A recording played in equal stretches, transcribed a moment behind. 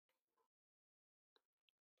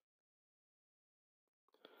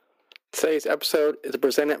Today's episode is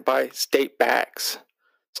presented by State Bags.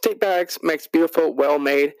 State Bags makes beautiful,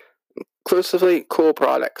 well-made, inclusively cool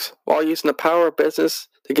products while using the power of business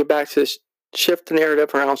to get back to shift the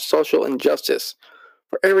narrative around social injustice.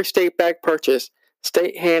 For every State Bag purchase,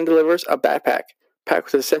 State hand delivers a backpack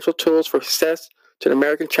packed with essential tools for success to an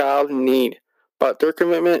American child in need. But their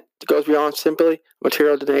commitment goes beyond simply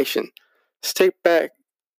material donation. State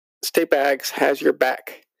Bags has your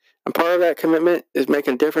back. And part of that commitment is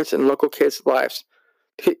making a difference in local kids' lives.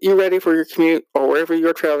 To get you ready for your commute or wherever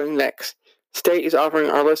you're traveling next, State is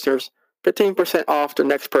offering our listeners 15% off their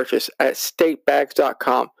next purchase at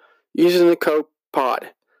statebags.com using the code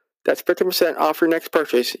POD. That's 15% off your next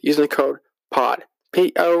purchase using the code POD,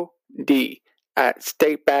 P-O-D, at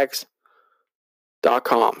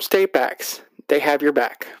statebags.com. State Bags, they have your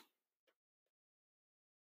back.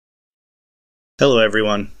 Hello,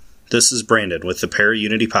 everyone. This is Brandon with the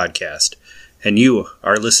Para-Unity Podcast, and you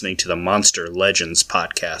are listening to the Monster Legends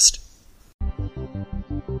Podcast.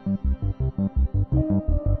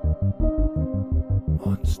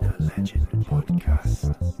 Monster Legend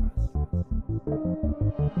Podcast.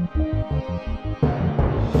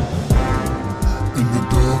 In the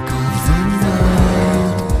dark of the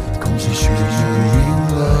night comes a shimmering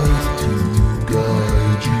light to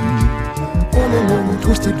guide you. All along the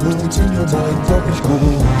twisted roads in your mind, darkness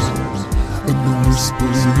grows, and the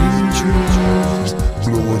whispering trees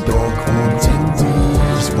blow a dark haunting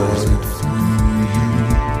breeze right through you.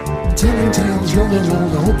 Telling tales young and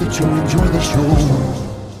old, I hope that you'll enjoy the show.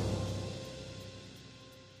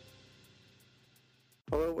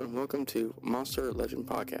 Hello and welcome to Monster Legend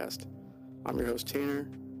Podcast. I'm your host Tanner,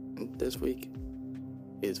 and this week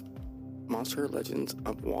is Monster Legends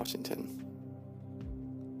of Washington.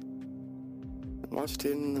 In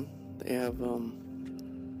Washington, they have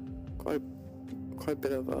quite a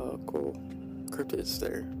bit of cool cryptids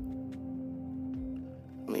there.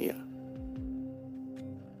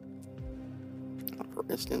 For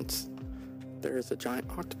instance, there's a giant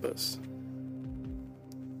octopus.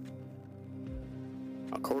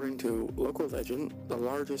 According to local legend, the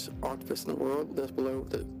largest octopus in the world lives below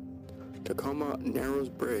the Tacoma Narrows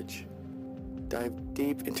Bridge. Dive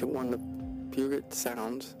deep into one of Puget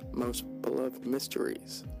Sound's most beloved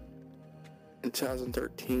mysteries. In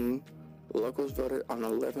 2013, locals voted on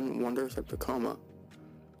 11 wonders of Tacoma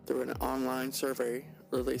through an online survey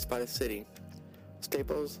released by the city.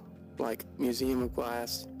 Staples like Museum of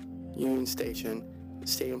Glass, Union Station, and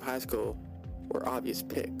Stadium High School were obvious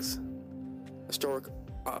picks. Historic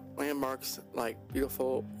landmarks like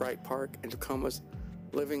beautiful Wright Park and Tacoma's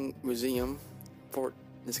Living Museum, Fort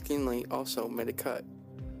Nisqually, also made a cut.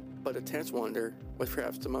 But the 10th wonder was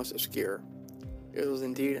perhaps the most obscure. It was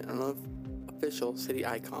indeed an unofficial city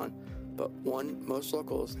icon, but one most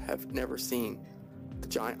locals have never seen: the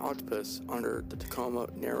giant octopus under the Tacoma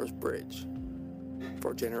Narrows Bridge.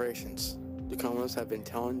 For generations, Tacomas have been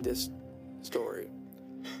telling this story.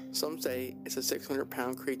 Some say it's a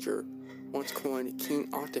 600-pound creature once coined King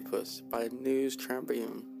Octopus by the News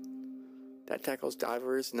Tribune that tackles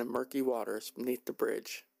divers in the murky waters beneath the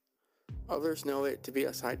bridge. Others know it to be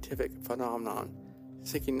a scientific phenomenon,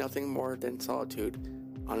 seeking nothing more than solitude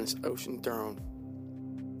on its ocean throne.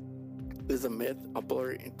 It is a myth, a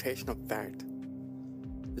blurry imitation of fact.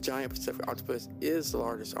 The giant Pacific octopus is the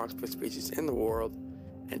largest octopus species in the world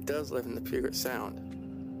and does live in the Puget Sound.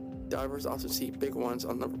 Divers often see big ones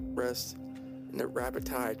on the rest in the rapid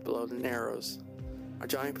tide below the Narrows. A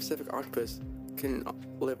giant Pacific octopus can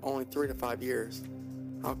live only 3 to 5 years.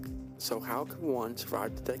 How can one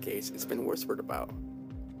survive the decades it's been whispered about?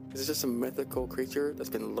 Is it just a mythical creature that's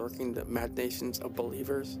been lurking the imaginations of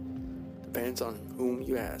believers? Depends on whom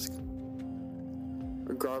you ask.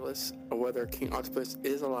 Regardless of whether King Octopus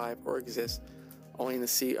is alive or exists only in the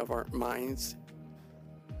sea of our minds,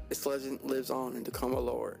 its legend lives on in Tacoma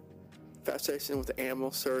lore. Fascination with the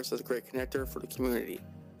animal serves as a great connector for the community.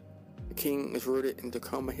 The king is rooted in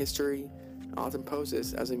Tacoma history and often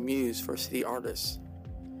poses as a muse for city artists.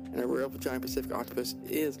 And a real giant Pacific octopus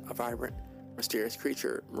is a vibrant, mysterious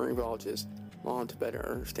creature marine biologists long to better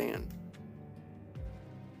understand.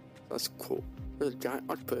 That's cool. There's a giant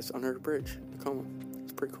octopus under the bridge in Tacoma.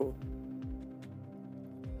 It's pretty cool.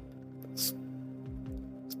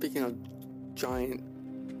 Speaking of giant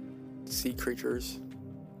sea creatures,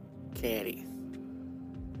 Caddy.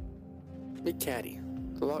 Meet Caddy,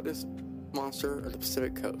 the Loch Ness monster of the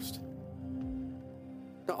Pacific coast.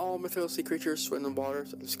 Not all mythical sea creatures swim in the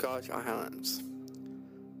waters of the Scottish Highlands.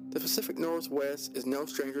 The Pacific Northwest is no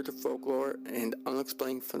stranger to folklore and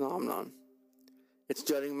unexplained phenomenon. Its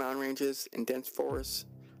jutting mountain ranges and dense forests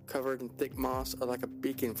covered in thick moss are like a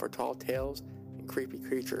beacon for tall tales and creepy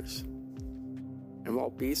creatures. and while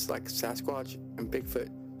beasts like Sasquatch and Bigfoot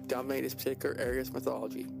dominate this particular area's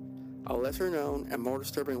mythology, a lesser known and more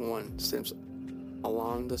disturbing one stems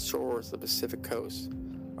along the shores of the Pacific coast,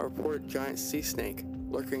 a reported giant sea snake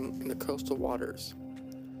lurking in the coastal waters.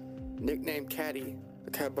 Nicknamed Caddy,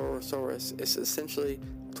 the Caborosaurus is essentially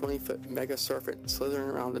a 20-foot mega serpent slithering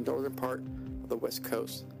around the northern part of the west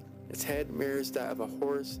coast. Its head mirrors that of a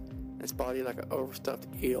horse and its body like an overstuffed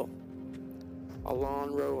eel. A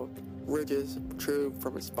long row of ridges protrude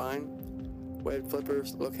from its spine, webbed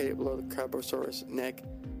flippers located below the Caborosaurus' neck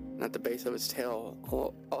and at the base of its tail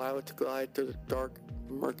allow it to glide through the dark,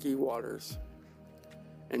 murky waters.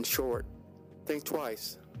 In short, think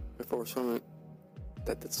twice before swimming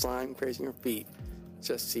that the slime grazing your feet is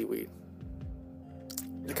just seaweed.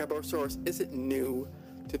 The Caborosaurus isn't new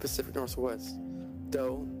to the Pacific Northwest,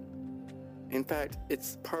 though in fact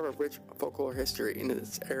it's part of a rich folklore history in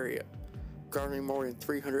this area, garnering more than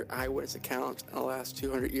 300 eyewitness accounts in the last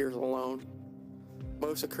 200 years alone.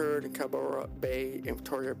 Most occurred in Cabora Bay in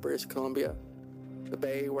Victoria, British Columbia, the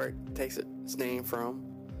bay where it takes its name from,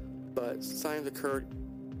 but signs occurred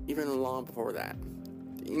even long before that.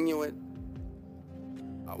 The Inuit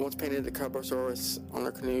once painted the Caborosaurus on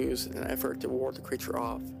their canoes in an effort to ward the creature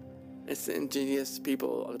off. It's the indigenous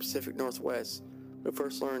people of the Pacific Northwest who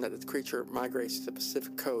first learned that the creature migrates to the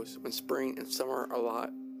Pacific coast when spring and summer arrive.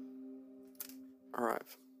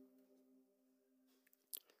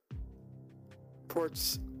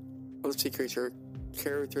 Reports of the sea creature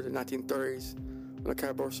carried through the 1930s when the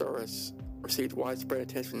Caborosaurus received widespread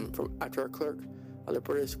attention from after a clerk of the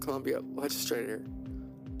British Columbia legislature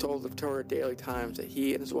told the Victoria Daily Times that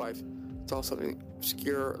he and his wife saw something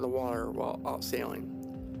obscure in the water while out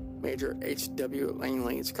sailing. Major H.W.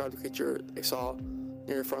 Langley described the creature they saw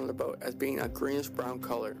near the front of the boat as being a greenish-brown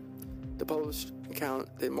color. The published account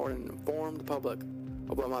did more than inform the public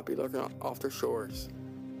of what might be lurking off their shores.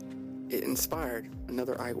 It inspired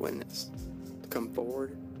another eyewitness to come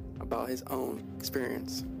forward about his own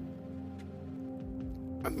experience.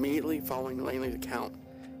 Immediately following Langley's account,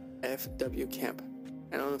 F.W. Kemp,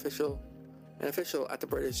 an official at the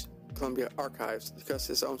British Columbia Archives, discussed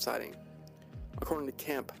his own sighting. According to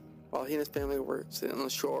Kemp, while he and his family were sitting on the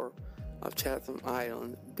shore of Chatham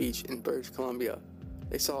Island Beach in British Columbia,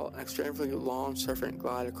 they saw an extremely long serpent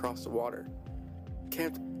glide across the water.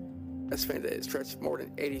 Kemp estimated that it stretched more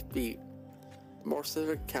than 80 feet. The more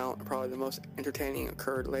specific account, and probably the most entertaining,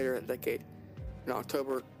 occurred later that decade, in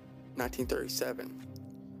October 1937.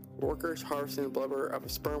 Workers harvesting the blubber of a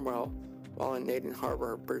sperm whale while in Naden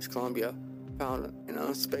Harbor, British Columbia, found an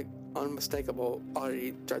unmistakable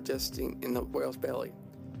oddity digesting in the whale's belly,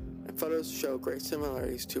 and photos show great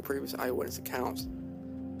similarities to previous eyewitness accounts,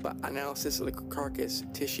 but analysis of the carcass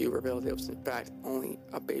tissue revealed it was in fact only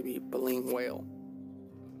a baby baleen whale.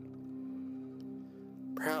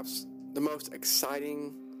 Perhaps the most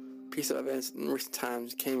exciting piece of evidence in recent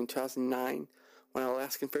times came in 2009 when an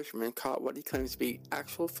Alaskan fisherman caught what he claims to be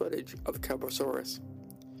actual footage of the Caborosaurus.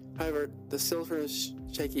 However, the still from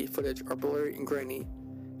shaky footage are blurry and grainy,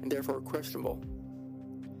 and therefore questionable.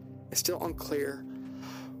 It's still unclear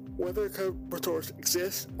whether Caborosaurus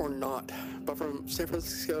exists or not, but from San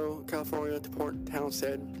Francisco, California to Port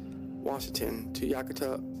Townsend, Washington to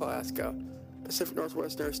Yakutat, Alaska, Pacific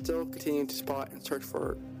Northwesterners still continue to spot and search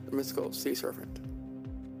for the mystical sea serpent.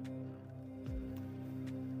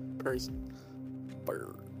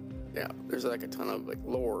 Yeah, there's like a ton of like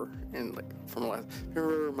lore and like from last.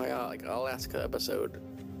 Remember my like Alaska episode?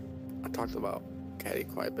 I talked about Caddy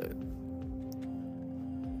quite a bit,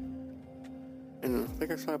 and I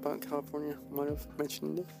think I saw about California. Might have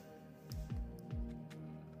mentioned it.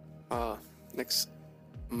 Next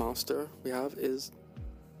monster we have is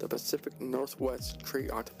the Pacific Northwest tree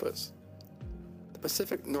octopus. The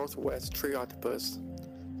Pacific Northwest tree octopus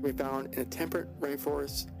can be found in the temperate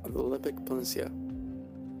rainforests of the Olympic Peninsula.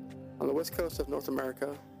 On the west coast of North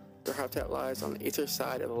America, their habitat lies on the eastern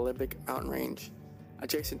side of the Olympic mountain range,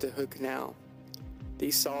 adjacent to Hood Canal.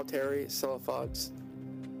 These solitary cephalopods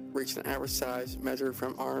reach an average size measured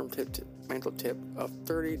from arm tip to mantle tip of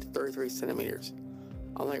 30 to 33 centimeters.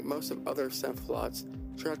 Unlike most of other cephalopods,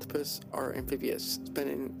 tree octopus are amphibious,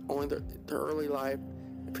 spending only their early life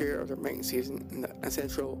and period of their mating season in the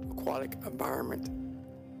ancestral aquatic environment.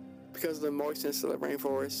 Because of the moistness of the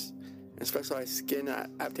rainforest and specialized skin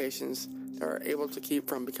adaptations, they are able to keep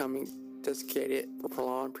from becoming desiccated for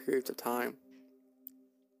prolonged periods of time.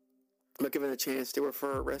 But given a chance, they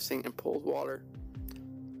prefer resting in pooled water.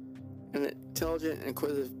 An intelligent and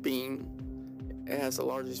inquisitive being, it has the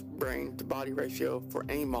largest brain-to-body ratio for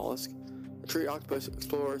any mollusk. The tree octopus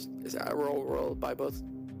explores its outer world by both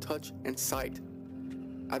touch and sight.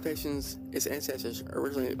 Adaptations, its ancestors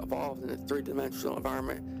originally evolved in the three-dimensional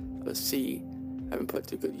environment of the sea, have been put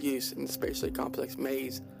to good use in the spatially complex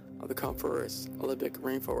maze of the coniferous Olympic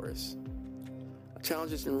rainforest. The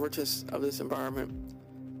challenges and richness of this environment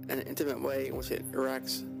and the intimate way in which it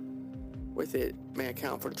interacts with it may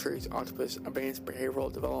account for the tree's octopus advanced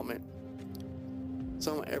behavioral development.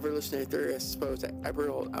 Some evolutionary theorists suppose that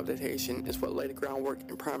embryonal adaptation is what laid the groundwork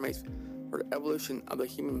in primates for the evolution of the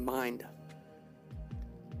human mind.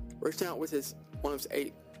 Reaching out with one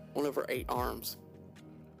of her 8 arms,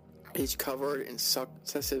 each covered in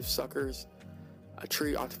successive suckers, a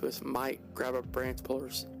tree octopus might grab a branch, pull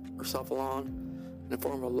herself along in the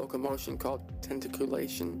form of locomotion called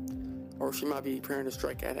tentaculation, or she might be preparing to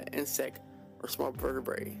strike at an insect or small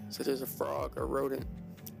vertebrae, such as a frog or rodent,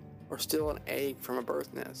 or steal an egg from a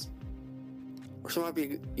bird's nest. Or she might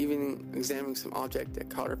be even examining some object that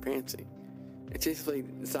caught her fancy, intuitively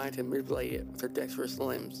designed to manipulate it with her dexterous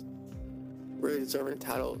limbs, really deserving the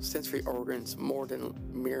title sensory organs more than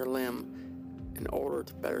mere limb in order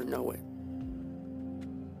to better know it.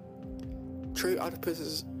 Tree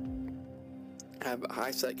octopuses have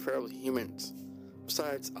eyesight comparable to humans.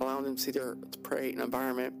 Besides allowing them to see their prey in the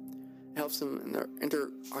environment, it helps them in their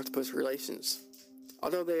inter-octopus relations.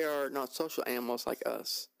 Although they are not social animals like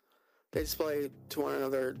us, they display to one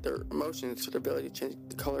another their emotions through the ability to change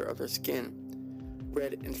the color of their skin.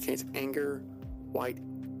 Red indicates anger, white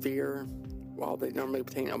fear, while they normally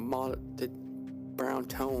obtain a mottled brown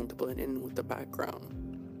tone to blend in with the background.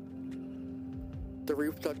 The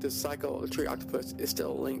reproductive cycle of the tree octopus is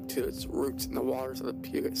still linked to its roots in the waters of the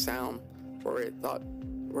Puget Sound, where it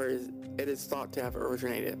is thought to have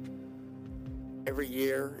originated. Every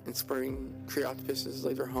year in spring, tree octopuses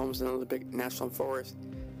leave their homes in the Olympic National Forest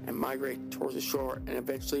and migrate towards the shore and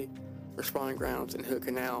eventually their spawning grounds in Hood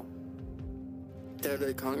Canal. There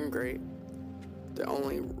they congregate, the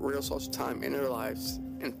only real social time in their lives,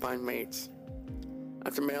 and find mates.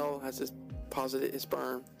 After male has deposited his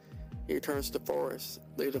sperm, he returns to the forest,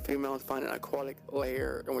 leaving the female to find an aquatic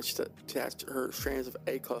lair in which to attach her strands of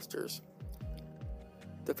egg clusters.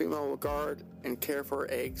 The female will guard and care for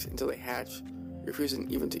her eggs until they hatch, refusing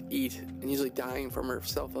even to eat and usually dying from her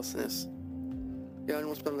selflessness. The young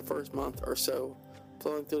will spend the first month or so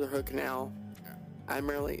floating through the Hood Canal,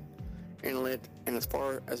 Admiralty Inlet, and as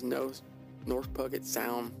far as North Puget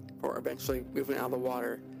Sound, before eventually moving out of the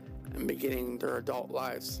water and beginning their adult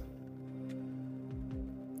lives.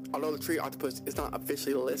 Although the tree octopus is not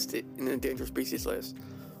officially listed in the endangered species list,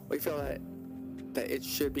 we feel that it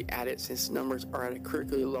should be added since numbers are at a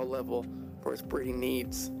critically low level for its breeding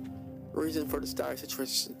needs. Reasons for this dire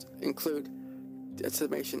situation include the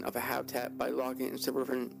estimation of a habitat by logging and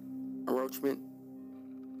suburban encroachment,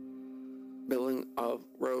 building of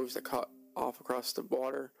roads that cut off across the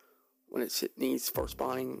water when it needs for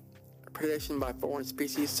spawning, predation by foreign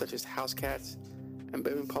species such as house cats, and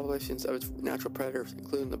booming populations of its natural predators,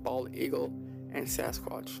 including the bald eagle and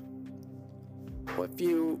Sasquatch. What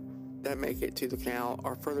few that make it to the canal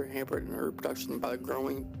are further hampered in their reproduction by the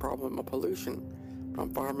growing problem of pollution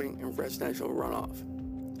from farming and residential runoff.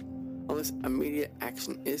 Unless immediate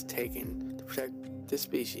action is taken to protect this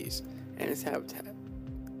species and its habitat,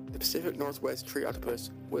 the Pacific Northwest tree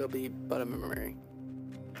octopus will be but a memory.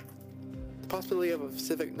 The possibility of a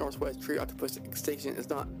Pacific Northwest tree octopus extinction is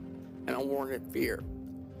not an unwarranted fear.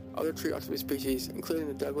 Other tree octopus species, including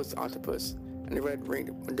the Douglas octopus and the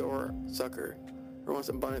red-ringed Medora sucker, were once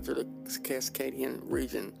abundant through the Cascadian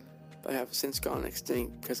region, but have since gone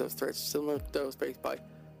extinct because of threats similar to those faced by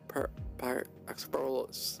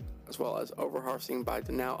Pyroxypholus, as well as overharvesting by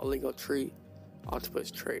the now illegal tree octopus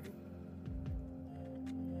trade.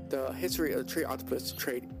 The history of the tree octopus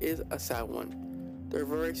trade is a sad one. Their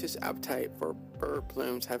voracious appetite for bird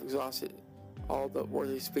plumes have exhausted all the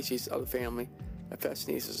worthy species of the family. The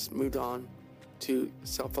fashionistas moved on to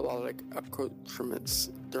cephalotic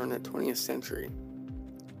accoutrements during the 20th century.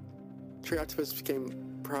 Tree octopus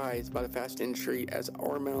became prized by the fashion industry as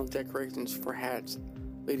ornamental decorations for hats,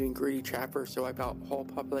 leading greedy trappers to wipe out whole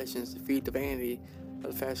populations to feed the vanity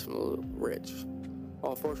of the fashionable rich.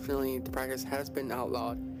 While fortunately the practice has been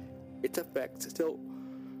outlawed, its effects still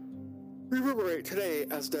reverberate today,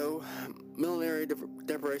 as though millinery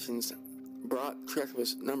decorations brought tree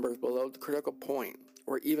octopus numbers below the critical point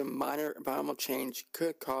where even minor environmental change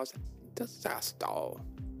could cause disaster.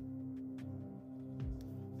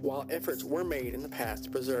 While efforts were made in the past to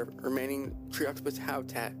preserve remaining tree octopus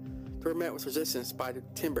habitat, they were met with resistance by the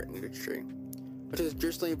timber industry, which has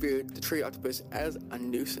traditionally viewed the tree octopus as a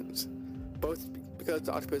nuisance, both because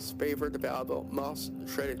the octopus favored the valuable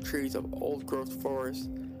moss-shredded trees of old-growth forests,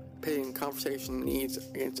 pitting conservation needs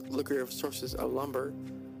against lucrative sources of lumber,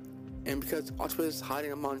 and because octopuses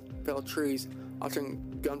hiding among felled trees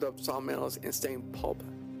often gummed up sawmills and stained pulp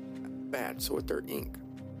bats with their ink.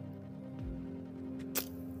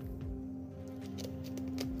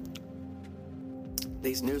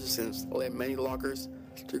 These nuisances led many loggers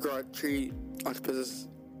to regard tree octopuses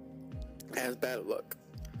as bad luck,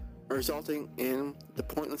 resulting in the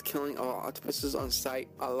pointless killing of octopuses on site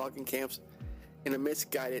by logging camps in a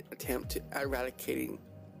misguided attempt to eradicating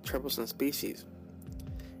troublesome species.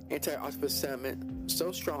 Anti-octopus sentiment was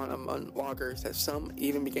so strong among loggers that some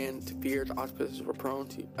even began to fear the octopuses were prone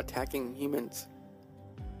to attacking humans.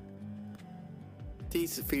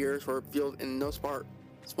 These fears were fueled in no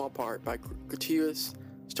small part by gratuitous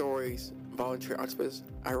stories involving tree octopus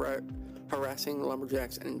harassing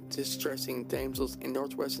lumberjacks and distressing damsels in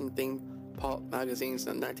Northwestern-themed pulp magazines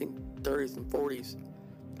in the 1930s and 40s,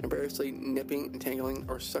 and variously nipping, entangling,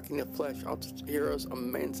 or sucking the flesh off the heroes of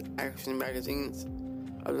men's action magazines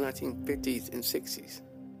of the 1950s and 60s.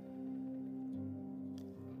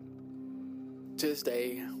 To this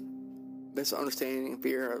day, this understanding and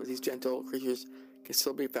fear of these gentle creatures can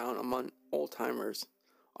still be found among old-timers,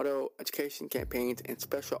 although education campaigns and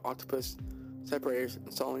special octopus separators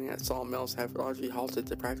installing at sawmills have largely halted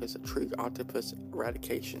the practice of tree octopus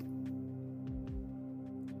eradication.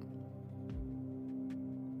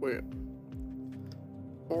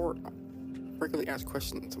 More frequently asked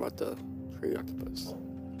questions about the tree octopus.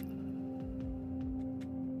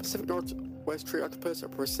 Pacific Northwest tree octopus or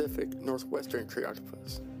Pacific Northwestern tree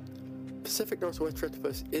octopus? Pacific Northwest tree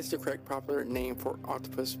octopus is the correct popular name for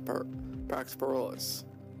Octopus paraxiporolis.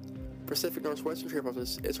 Pacific Northwestern tree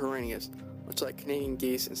octopus is Horrendous, much like Canadian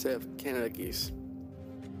geese instead of Canada geese.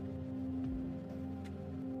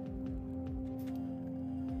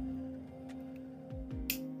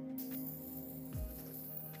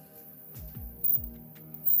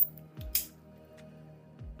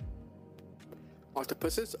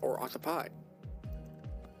 Octopuses or octopi?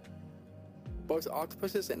 Both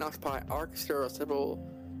octopuses and octopi are considered simple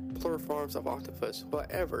plural forms of octopus.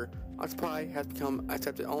 However, octopi has become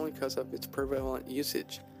accepted only because of its prevalent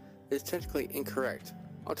usage. It is technically incorrect.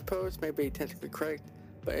 Octopus may be technically correct,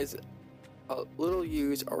 but is a little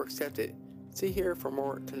used or accepted. See here for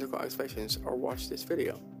more technical explanations or watch this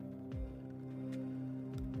video.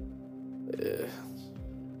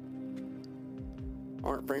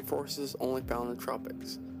 Aren't rainforests only found in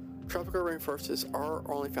tropics? Tropical rainforests are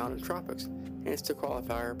only found in tropics, hence the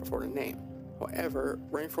qualifier before the name. However,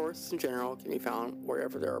 rainforests in general can be found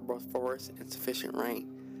wherever there are both forests and sufficient rain.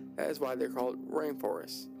 That is why they're called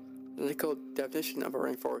rainforests. The legal definition of a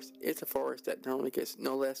rainforest is a forest that normally gets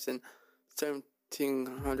no less than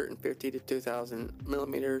 1,750 to 2,000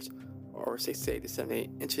 millimeters or 68 to 78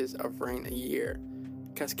 inches of rain a year.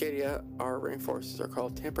 Cascadia, our rainforests are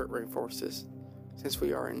called temperate rainforests since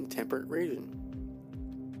we are in the temperate region.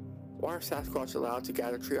 Why are Sasquatch allowed to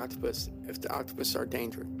gather tree octopus if the octopus are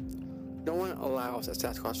dangerous? No one allows a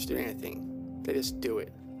Sasquatch to do anything. They just do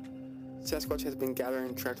it. Sasquatch has been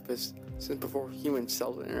gathering tree octopus since before humans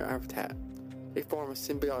settled in their habitat. They form a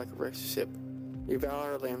symbiotic relationship. We value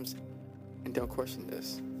our limbs and don't question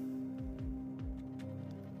this.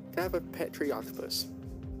 Can I have a pet tree octopus?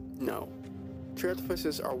 No. Tree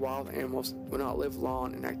octopuses are wild animals who will not live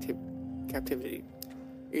long in captivity.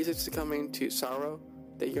 Easily succumbing to sorrow,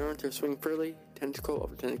 they yearn to swing freely, tentacle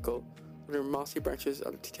over tentacle, under mossy branches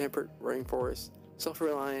of the temperate rainforest,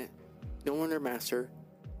 self-reliant, knowing their master,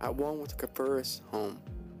 at one with the Caphurus home.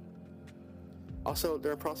 Also,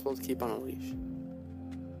 they're impossible to keep on a leash.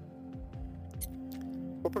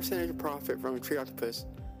 What percentage of profit from tree octopus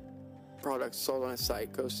products sold on a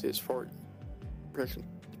site goes to its for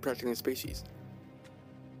protecting the species?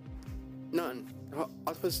 None.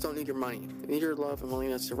 Octopuses don't need your money. They need your love and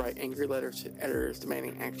willingness to write angry letters to editors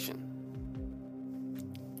demanding action.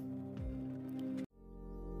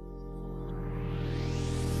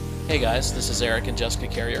 Hey guys, this is Eric and Jessica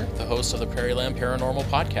Carrier, the hosts of the Prairieland Paranormal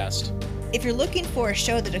Podcast. If you're looking for a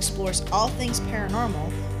show that explores all things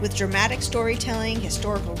paranormal with dramatic storytelling,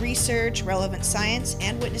 historical research, relevant science,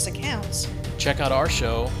 and witness accounts, check out our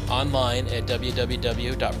show online at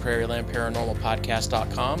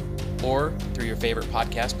www.prairielandparanormalpodcast.com or through your favorite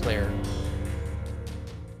podcast player.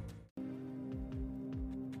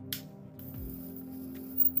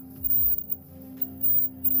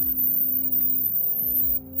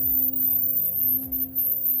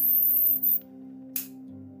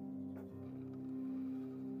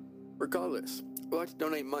 Regardless, I'd like to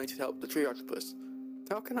donate money to help the tree octopus.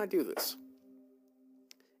 How can I do this?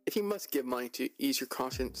 If you must give money to ease your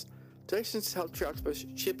conscience, donations to help tree octopus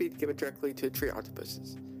should be given directly to tree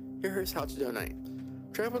octopuses. Here is how to donate.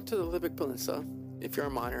 Travel to the Libyc Peninsula, if you're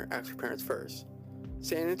a minor, ask your parents first.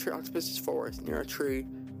 Stand in a tree octopus's forest near a tree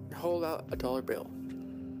and hold out a $1 bill.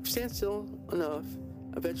 If you stand still enough,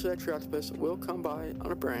 eventually that tree octopus will come by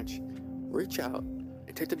on a branch, reach out,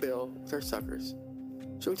 and take the bill with her suckers.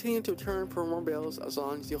 She'll continue to return for more bills as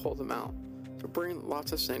long as you hold them out. She'll bring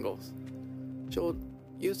lots of singles. She'll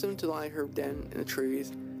use them to line her den in the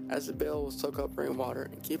trees, as the bill will soak up rainwater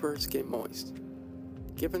and keep her skin moist.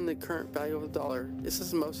 Given the current value of $1, this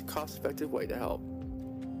is the most cost-effective way to help.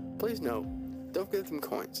 Please note, don't give them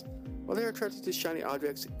coins. While they are attracted to shiny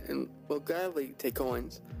objects and will gladly take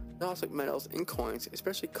coins, toxic metals in coins,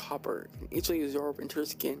 especially copper, can easily absorb into their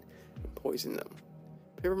skin and poison them.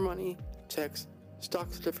 Paper money, checks,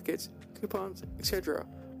 stock certificates, coupons, etc.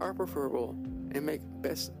 are preferable and make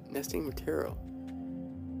best nesting material.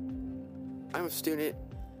 I'm a student,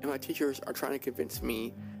 and my teachers are trying to convince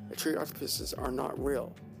me that tree octopuses are not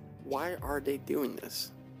real. Why are they doing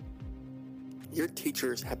this? Your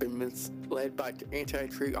teachers have been misled by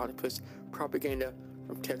anti-tree octopus propaganda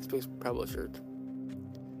from textbook publishers.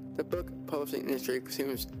 The book publishing industry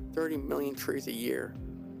consumes 30 million trees a year.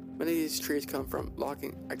 Many of these trees come from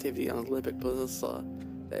logging activity on the Olympic Peninsula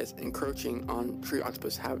that is encroaching on tree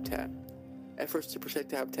octopus habitat. Efforts to protect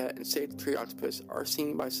the habitat and save the tree octopus are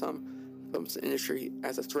seen by some from the industry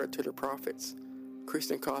as a threat to their profits,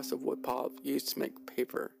 increasing the cost of wood pulp used to make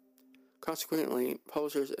paper. Consequently,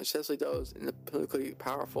 publishers, especially those in the politically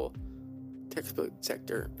powerful textbook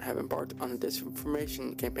sector, have embarked on a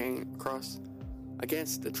disinformation campaign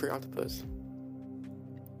against the tree octopus.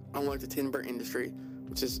 Unlike the timber industry,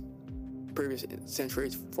 which is previous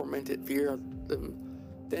centuries fomented fear of the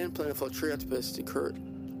then plentiful tree octopus to curb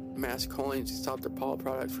mass culling to stop their pulp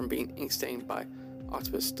products from being ink stained by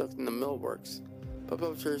octopus stuck in the millworks. But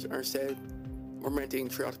publishers are instead fomenting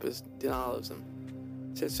tree octopus denialism.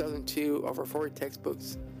 Since 2002, over 40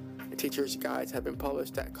 textbooks and teachers' guides have been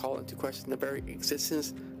published that call into question the very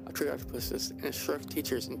existence of tree octopuses and instruct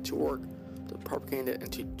teachers into work the propaganda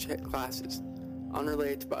into classes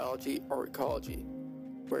unrelated to biology or ecology,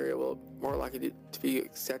 where it will more likely to be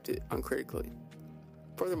accepted uncritically.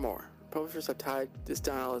 Furthermore, publishers have tied this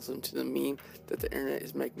denialism to the meme that the internet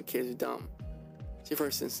is making kids dumb. See, for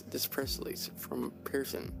instance, this press release from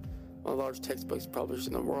Pearson, one of the largest textbooks publishers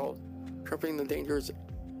in the world, sharpening the dangers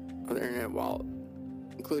of the internet while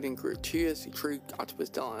including gratuitous tree octopus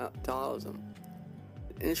denialism.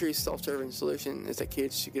 The industry's self-serving solution is that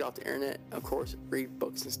kids should get off the internet and, of course, read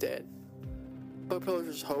books instead. Book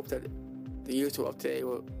publishers hope that the youth of today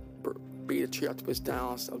will be the tree octopus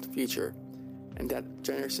denialists of the future, and that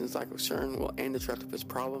generations like CERN will end the tree octopus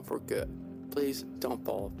problem for good. Please don't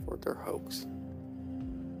fall for their hoax.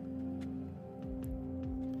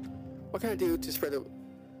 What can I do to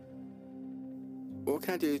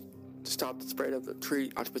stop the spread of the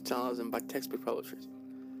tree octopus denialism by textbook publishers?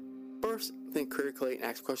 First, think critically and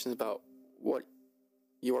ask questions about what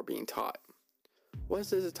you are being taught. What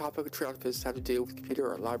does the topic of tree octopus have to do with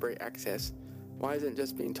computer or library access? Why isn't it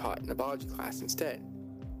just being taught in a biology class instead?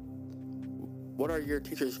 What are your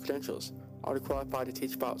teacher's credentials? Are they qualified to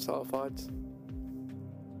teach about cephalopods?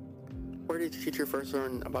 Where did your teacher first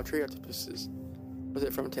learn about tree octopuses? Was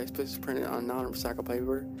it from textbooks printed on non-recycled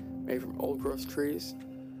paper made from old growth trees?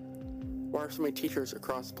 Why are so many teachers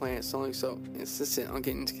across the planet suddenly so insistent on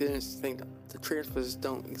getting students to think that the tree octopuses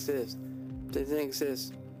don't exist? If they didn't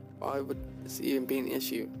exist, why would this even be an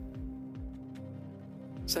issue?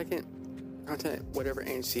 Second, contact whatever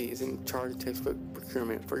agency is in charge of textbook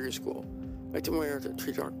procurement for your school. Make them aware that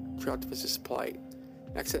tree octopus plight.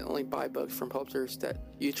 Accidentally buy books from publishers that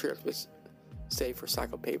use tree octopus safe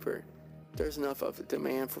recycled paper. There's enough of a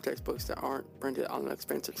demand for textbooks that aren't printed on an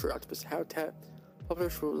expensive tree octopus habitat.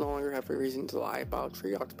 Publishers will no longer have a reason to lie about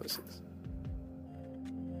tree octopuses.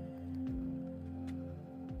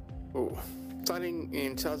 Starting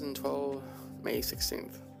in 2012, May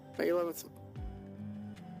 16th. May 11th,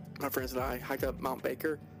 my friends and I hiked up Mount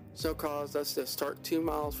Baker. Snow caused us to start 2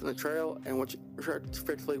 miles from the trail, and which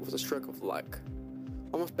respectively was a stroke of luck.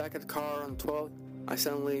 Almost back at the car on the 12th, I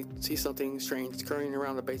suddenly see something strange scurrying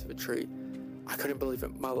around the base of a tree. I couldn't believe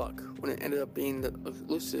it, my luck, when it ended up being the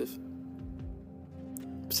elusive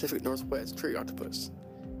Pacific Northwest tree octopus.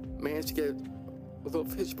 Managed to get a little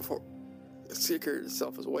fish before it secured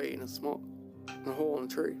itself away in a hole in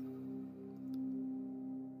the tree.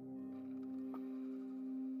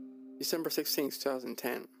 December 16th,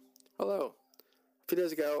 2010. Hello. A few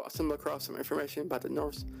days ago, I stumbled across some information about the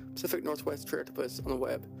Pacific Northwest tree octopus on the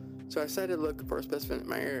web, so I decided to look for a specimen in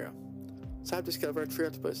my area. So I discovered a tree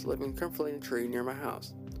octopus living comfortably in a tree near my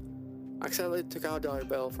house. I excitedly took out a $1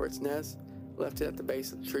 bill for its nest and left it at the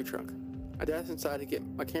base of the tree trunk. I dashed inside to get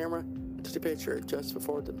my camera and I took a picture just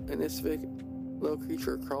before the insignificant little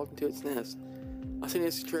creature crawled into its nest. I've seen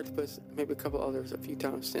this Triratopus and maybe a couple others a few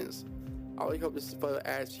times since. I really hope this photo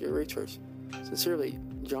adds to your research. Sincerely,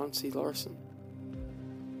 John C. Larson.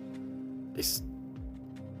 It's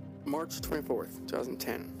March 24th,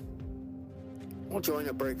 2010. While enjoying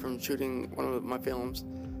a break from shooting one of my films,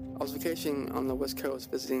 I was vacationing on the West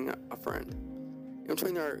Coast visiting a friend. In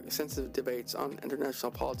between our sensitive debates on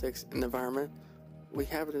international politics and the environment, we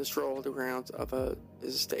happened to stroll the grounds of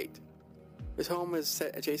his estate. His home is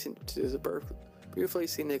set adjacent to the beautifully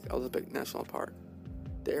scenic Olympic National Park.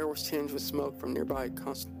 The air was tinged with smoke from nearby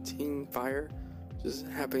Constantine Fire, which was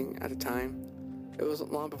happening at the time. It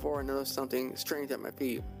wasn't long before I noticed something strange at my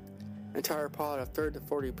feet. An entire pod of 30 to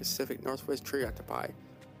 40 Pacific Northwest tree octopi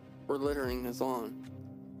were littering his lawn.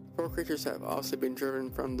 The poor creatures have also been driven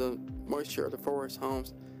from the moisture of the forest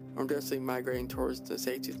homes and were desperately migrating towards the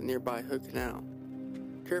safety of the nearby Hood Canal.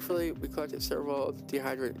 Carefully, we collected several of the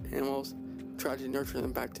dehydrated animals and tried to nurture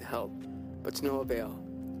them back to health, but to no avail.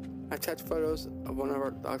 I attached photos of one of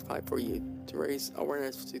our octopi for you to raise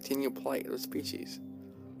awareness to the continued plight of the species.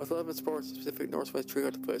 With love and support, Pacific Northwest Tree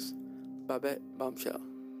Octopus, Babette Bombshell.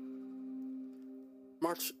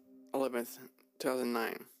 March 11th,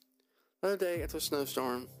 2009. The other day, after a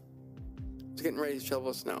snowstorm, I was getting ready to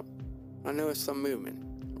shovel snow. I noticed some movement.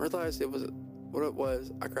 I realized what it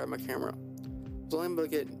was. I grabbed my camera. I was only able to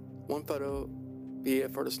get one photo via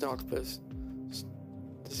for the snow octopus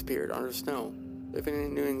disappeared under the snow. Living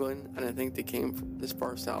in New England, I didn't think they came from this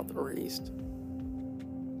far south or east.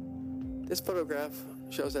 This photograph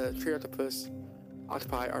shows that tree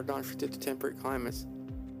octopi are not restricted to temperate climates.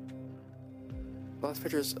 The last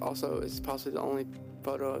picture is possibly the only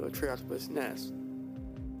photo of a tree octopus nest.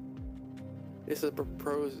 This is a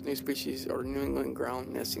proposed new species, or New England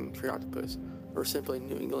ground nesting tree octopus, or simply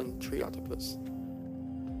New England tree octopus.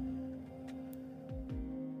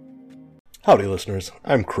 Howdy listeners,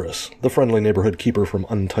 I'm Chris, the friendly neighborhood keeper from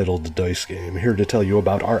Untitled Dice Game, here to tell you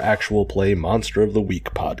about our actual play Monster of the Week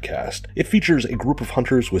podcast. It features a group of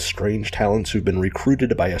hunters with strange talents who've been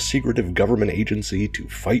recruited by a secretive government agency to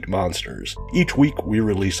fight monsters. Each week we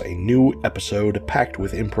release a new episode packed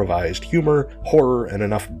with improvised humor, horror, and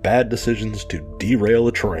enough bad decisions to derail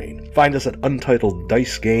a train. Find us at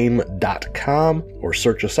untitleddicegame.com or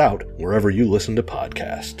search us out wherever you listen to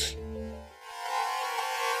podcasts.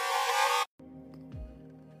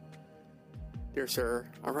 Dear Sir,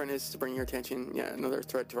 I run this to bring your attention yet another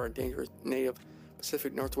threat to our dangerous native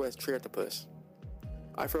Pacific Northwest tree octopus.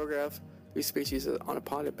 I photographed these species on a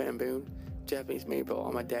potted bamboo, Japanese maple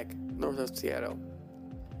on my deck north of Seattle.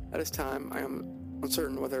 At this time, I am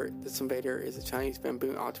uncertain whether this invader is a Chinese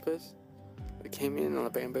bamboo octopus that came in on a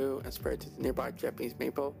bamboo and spread to the nearby Japanese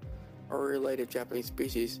maple, or a related Japanese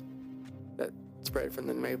species that spread from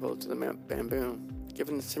the maple to the bamboo.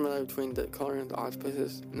 Given the similarity between the coloring of the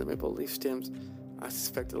octopuses and the maple leaf stems, I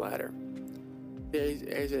suspect the latter. The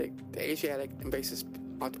Asiatic invasive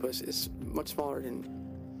octopus is much smaller than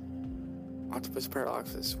Octopus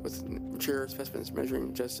paradoxus, with mature specimens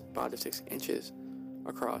measuring just 5 to 6 inches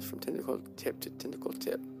across from tentacle tip to tentacle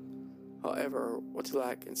tip. However, what they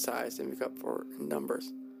lack in size they make up for in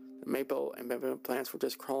numbers. The maple and bamboo plants were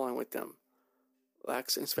just crawling with them.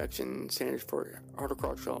 Lax inspection standards for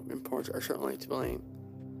horticultural imports are certainly to blame.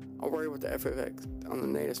 I worry about the effect on the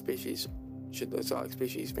native species should the exotic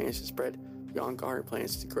species vanish and spread beyond garden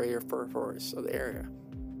plants to greater fir forests of the area.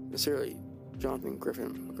 Sincerely, Jonathan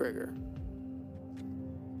Griffin McGregor.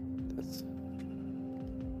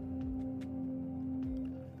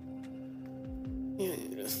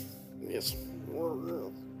 Yes.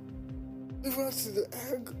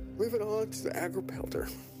 Moving on to the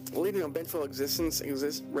agropelter. Leading a vengeful existence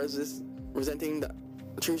resenting the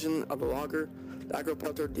intrusion of the logger, the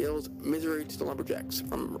agropelter deals misery to the lumberjacks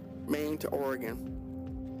from Maine to Oregon.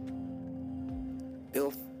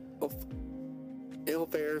 Ill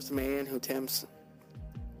fares the man who attempts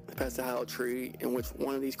to pass the hollow tree in which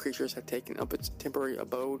one of these creatures had taken up its temporary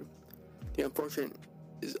abode. The unfortunate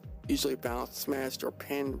is usually bounced, smashed, or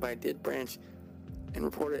pinned by a dead branch and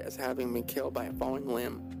reported as having been killed by a falling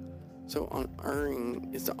limb. So unerring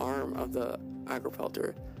is the arm of the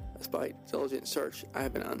agropelter. Despite diligent search, I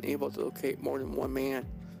have been unable to locate more than one man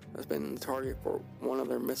who has been the target for one of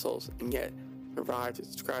their missiles and yet survived to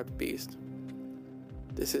describe the beast.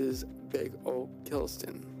 This is Big Old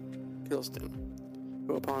Killiston,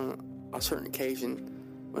 who upon a certain occasion,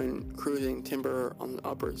 when cruising timber on the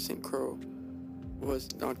upper St. Croix,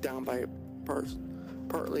 was knocked down by a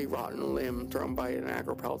partly rotten limb thrown by an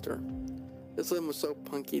agropelter. This limb was so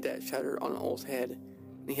punky that it shattered on the old's head,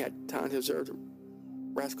 and he had time to observe the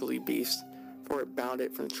rascally beast before it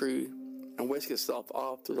bounded from the tree. and whisk itself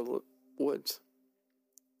off through the woods.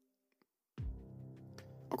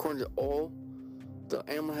 According to Owl, the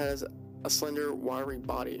animal has a slender, wiry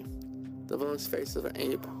body, the villainous face of an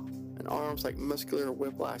ape, and arms like muscular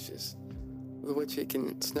whiplashes, with which it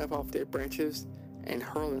can snap off dead branches and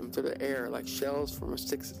hurl them through the air like shells from a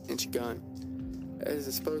 6-inch gun. It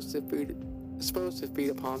is supposed to feed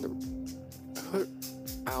upon the hood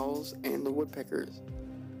owls and the woodpeckers,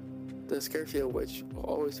 the scarcity of which will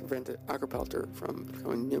always prevent the agriculture from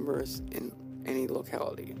becoming numerous in any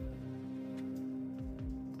locality.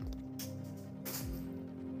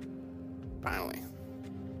 Finally,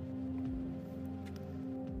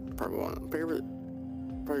 probably one of my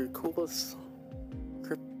probably the coolest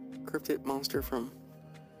cryptid monster from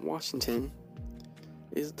Washington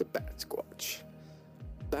is the Bat Squatch.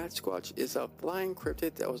 Bat Squatch is a flying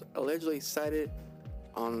cryptid that was allegedly sighted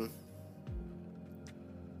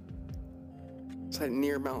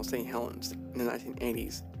near Mount St. Helens in the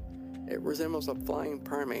 1980s. It resembles a flying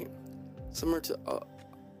primate, similar to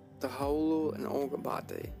the Haulu and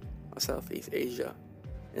Ongabate of Southeast Asia.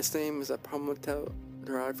 Its name is a portmanteau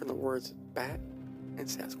derived from the words bat and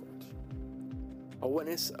Sasquatch. A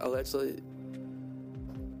witness allegedly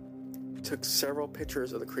took several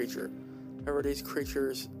pictures of the creature. However, these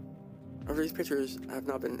pictures have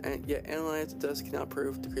not been yet analyzed, thus cannot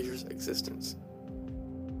prove the creature's existence.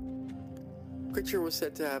 The creature was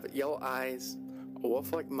said to have yellow eyes, a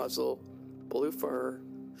wolf-like muzzle, blue fur,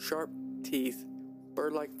 sharp teeth,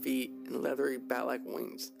 bird-like feet, and leathery bat-like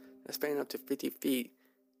wings that span up to 50 feet.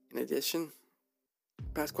 In addition,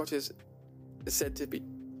 Sasquatch is said to be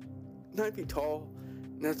 9 feet tall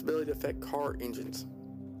and has the ability to affect car engines.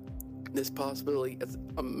 This is possibly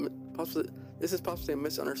a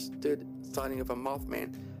misunderstood sighting of a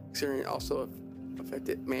Mothman, considering it also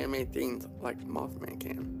affected man-made things like Mothman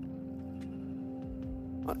can.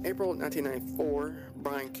 On April 1994,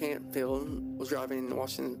 Brian Cantfield was driving in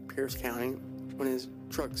Washington, Pierce County when his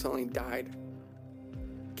truck suddenly died.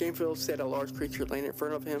 Cantfield said a large creature landed in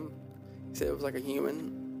front of him. He said it was like a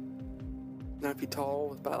human, 9 feet tall,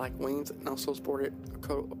 with bat-like wings, and also sported a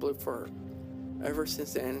coat of blue fur. Ever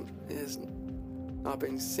since then, it has not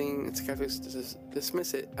been seen, and skeptics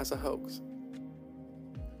dismiss it as a hoax.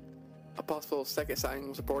 A possible second sighting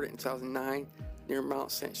was reported in 2009 near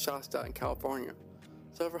Mount St. Shasta in California.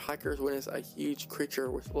 Several hikers witnessed a huge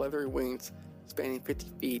creature with leathery wings spanning 50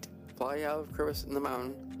 feet fly out of a crevice in the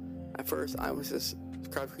mountain. At first, eyewitnesses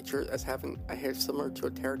described the creature as having a head similar to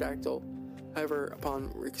a pterodactyl. However,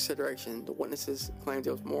 upon reconsideration, the witnesses claimed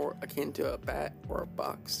it was more akin to a bat or a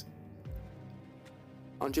fox.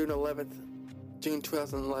 On June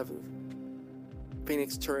 2011,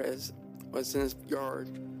 Phoenix Torres was in his yard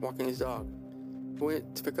walking his dog. He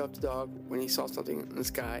went to pick up the dog when he saw something in the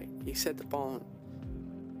sky. He said the following: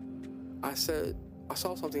 I saw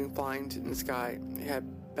something flying in the sky. It had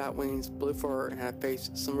bat wings, blue fur, and had a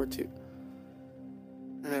face similar to.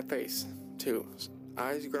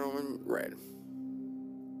 Eyes growing red.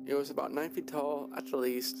 It was about 9 feet tall at the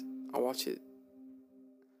least. I watched it.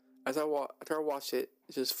 After I watched it,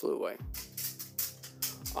 it just flew away.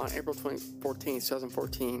 On April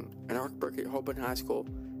 2014, an arc break at Holborn High School,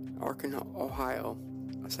 Arkansas, Ohio,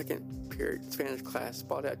 a second period Spanish class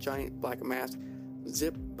spotted a giant black mass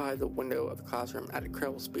zip by the window of the classroom at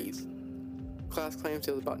incredible speeds. The class claims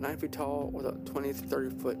it was about 9 feet tall with a 20 to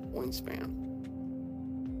 30 foot wingspan.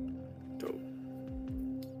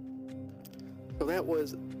 So that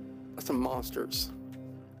was some monsters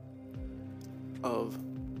of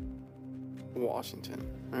Washington,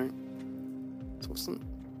 right? So let's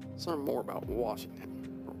learn more about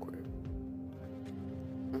Washington real quick.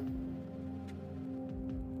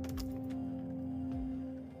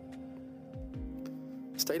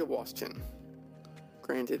 State of Washington,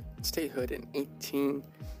 granted statehood in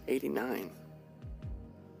 1889.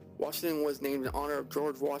 Washington was named in honor of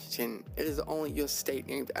George Washington. It is the only U.S. state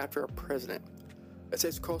named after a president. It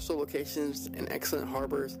has coastal locations and excellent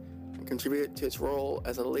harbors, and contributed to its role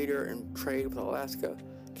as a leader in trade with Alaska,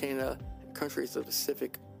 Canada, and countries of the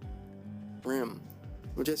Pacific Rim.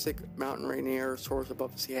 Majestic Mountain Rainier soars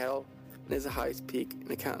above Seattle and is the highest peak in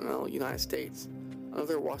the continental United States.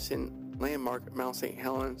 Another Washington landmark, Mount St.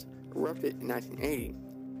 Helens, erupted in 1980,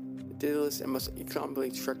 the deadliest and most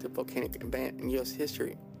economically destructive volcanic event in U.S.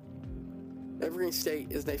 history. Evergreen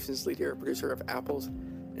State is the nation's leader producer of apples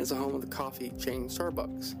and is the home of the coffee chain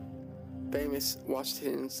Starbucks. Famous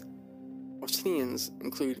Washingtonians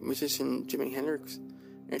include musician Jimi Hendrix,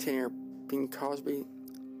 entertainer Bing Crosby,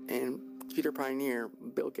 and computer pioneer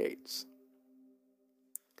Bill Gates.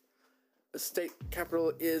 The state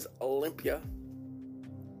capital is Olympia.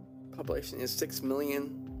 Population is 6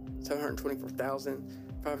 million.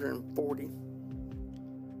 724,540.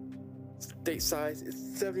 State size is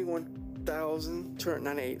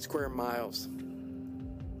 71,298 square miles.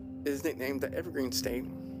 It is nicknamed the Evergreen State.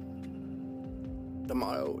 The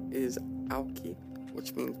motto is Auki,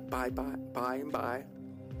 which means by and by.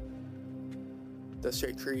 The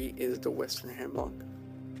state tree is the western hemlock.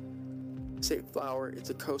 State flower is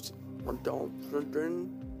the coast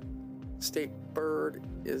rhododendron. State bird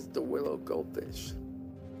is the willow goldfinch.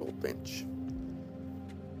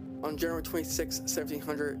 On January 26,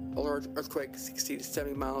 1700, a large earthquake 60 to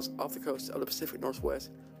 70 miles off the coast of the Pacific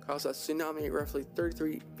Northwest caused a tsunami roughly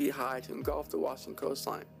 33 feet high to engulf the Washington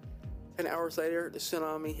coastline. 10 hours later, the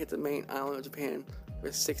tsunami hit the main island of Japan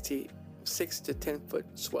with 6 to 10 foot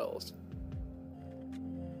swells.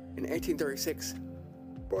 In 1836,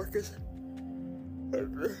 Marcus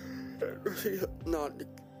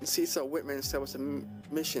Cecil Whitman established a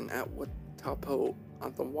mission at Watapo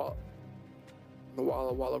on the Walla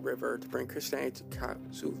Walla River to bring Christianity to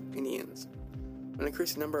Kaisu Indians. An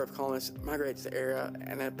increasing number of colonists migrated to the area,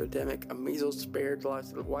 an epidemic of measles spared the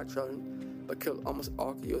lives of white children, but killed almost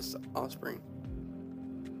all U.S. offspring.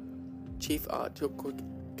 Chief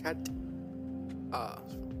Tukulkat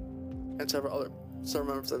and several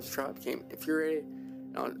members of the tribe became infuriated,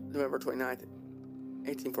 and on November 29,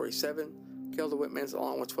 1847, killed the Whitmans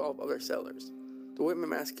along with 12 other settlers. The Whitman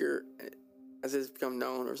Massacre, as it has become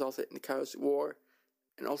known, resulted in the Cayuse War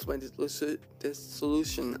and ultimately the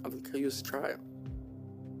dissolution of the Cayuse tribe.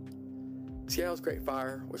 Seattle's Great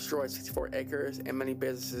Fire, which destroyed 64 acres and many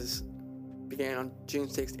businesses, began on June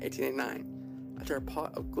 6, 1889, after a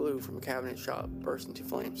pot of glue from a cabinet shop burst into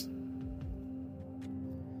flames.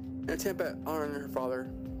 In an attempt at honoring her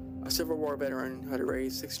father, a Civil War veteran who had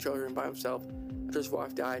raised 6 children by himself after his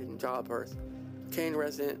wife died in childbirth, Kane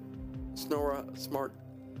resident Snora Smart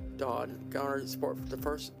Dodd garnered support for the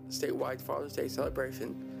first statewide Father's Day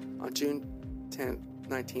celebration on June 10,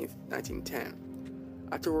 1910.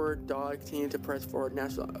 Afterward, Dodd continued to press for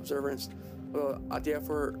national observance, with the idea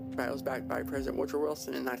for battles backed by President Woodrow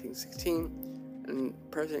Wilson in 1916 and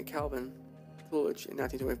President Calvin Coolidge in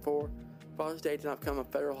 1924. Father's Day did not become a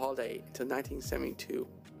federal holiday until 1972.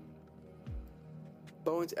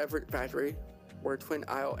 Boeing's Everett factory, where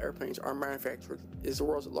twin-aisle airplanes are manufactured, is the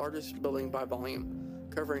world's largest building by volume,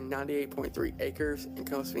 covering 98.3 acres and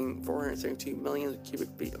encompassing 472 million cubic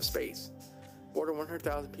feet of space. More than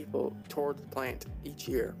 100,000 people tour the plant each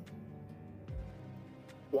year.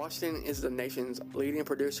 Washington is the nation's leading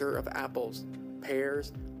producer of apples,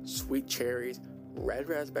 pears, sweet cherries, red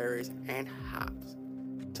raspberries, and hops.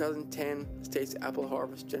 2010, the state's apple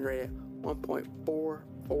harvest generated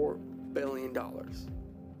 $1.44 billion.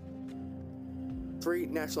 3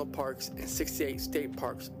 national parks and 68 state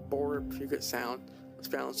parks border Puget Sound, which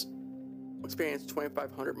spans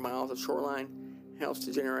 2,500 miles of shoreline and helps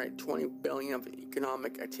to generate $20 billion of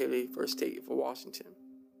economic activity for the state of Washington.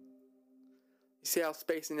 The Seattle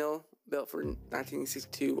Space Needle, built for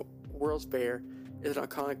 1962 World's Fair, is an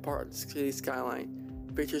iconic part of the city's skyline.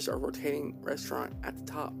 It features a rotating restaurant at the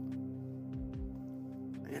top.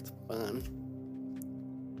 That's fun.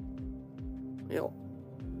 Well,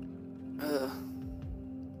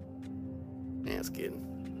 yeah, that's good.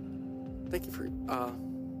 Thank you for,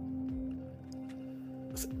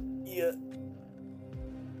 yeah.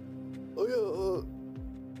 Oh, yeah,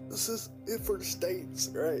 this is it for the states,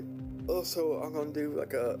 right? Also, I'm gonna do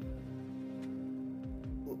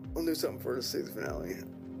I'll do something for the season finale.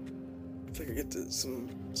 So I can get to some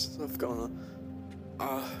stuff going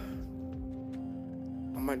on.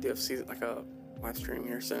 I might do a live stream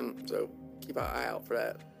here soon, so keep an eye out for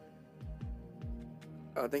that.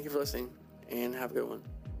 Thank you for listening, and have a good one.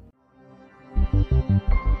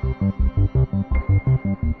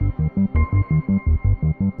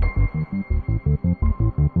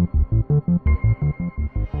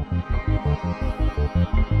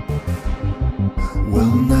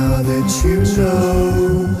 Well, now that you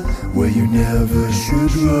know where you never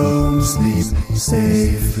should roam, sleep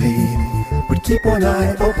safely, but keep one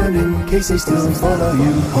eye open in case they still follow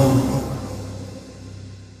you home.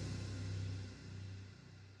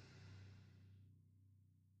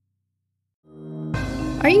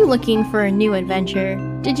 Are you looking for a new adventure?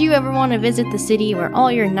 Did you ever want to visit the city where all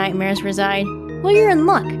your nightmares reside? Well, you're in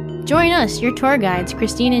luck. Join us, your tour guides,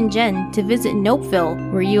 Christine and Jen, to visit Nopeville,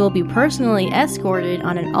 where you will be personally escorted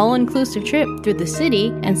on an all-inclusive trip through the city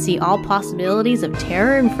and see all possibilities of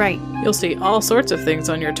terror and fright. You'll see all sorts of things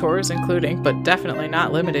on your tours, including, but definitely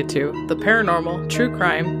not limited to, the paranormal, true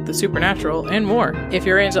crime, the supernatural, and more. If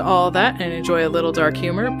you're into all that and enjoy a little dark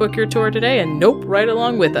humor, book your tour today and nope right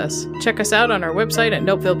along with us. Check us out on our website at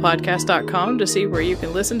nopevillepodcast.com to see where you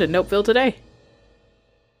can listen to Nopeville today.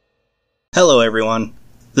 Hello, everyone.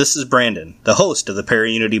 This is Brandon, the host of the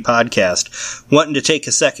Para-Unity Podcast, wanting to take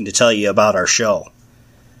a second to tell you about our show.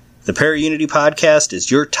 The Para-Unity Podcast is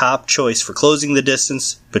your top choice for closing the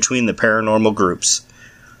distance between the paranormal groups.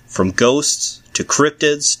 From ghosts to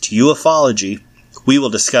cryptids to ufology, we will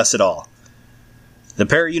discuss it all. The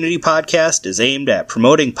Para-Unity Podcast is aimed at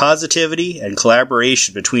promoting positivity and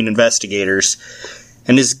collaboration between investigators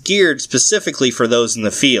and is geared specifically for those in the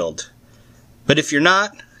field. But if you're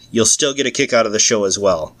not, you'll still get a kick out of the show as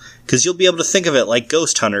well, because you'll be able to think of it like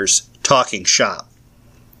ghost hunters talking shop.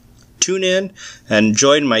 Tune in and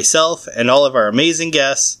join myself and all of our amazing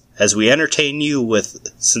guests as we entertain you with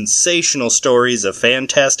sensational stories of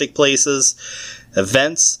fantastic places,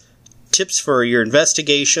 events, tips for your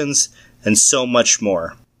investigations, and so much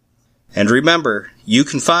more. And remember, you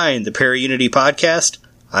can find the Para-Unity Podcast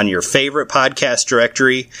on your favorite podcast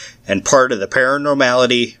directory and part of the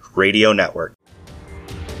Paranormality Radio Network.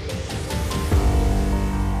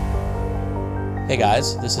 Hey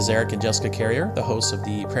guys, this is Eric and Jessica Carrier, the hosts of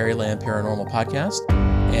the Prairieland Paranormal Podcast,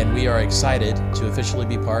 and we are excited to officially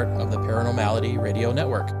be part of the Paranormality Radio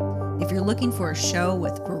Network. If you're looking for a show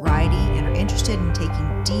with variety and are interested in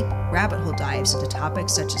taking deep rabbit hole dives into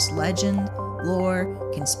topics such as legend,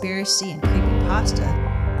 lore, conspiracy, and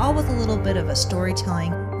creepypasta, all with a little bit of a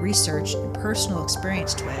storytelling, research, and personal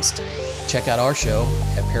experience twist, check out our show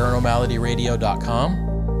at paranormalityradio.com,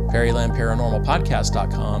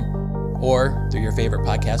 prairielandparanormalpodcast.com, or through your favorite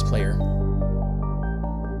podcast player.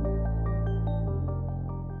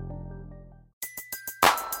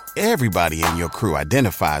 Everybody in your crew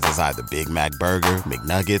identifies as either Big Mac Burger,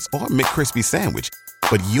 McNuggets, or McCrispy Sandwich.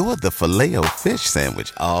 But you're the Filet-O-Fish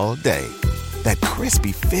Sandwich all day. That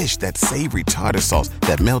crispy fish, that savory tartar sauce,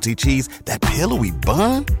 that melty cheese, that pillowy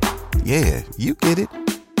bun. Yeah, you get it.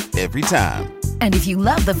 Every time. And if you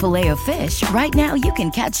love the Filet-O-Fish, right now you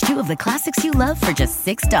can catch two of the classics you love for just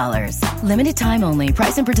 $6. Limited time only.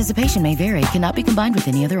 Price and participation may vary. Cannot be combined with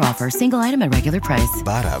any other offer. Single item at regular price.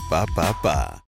 Ba-da-ba-ba-ba.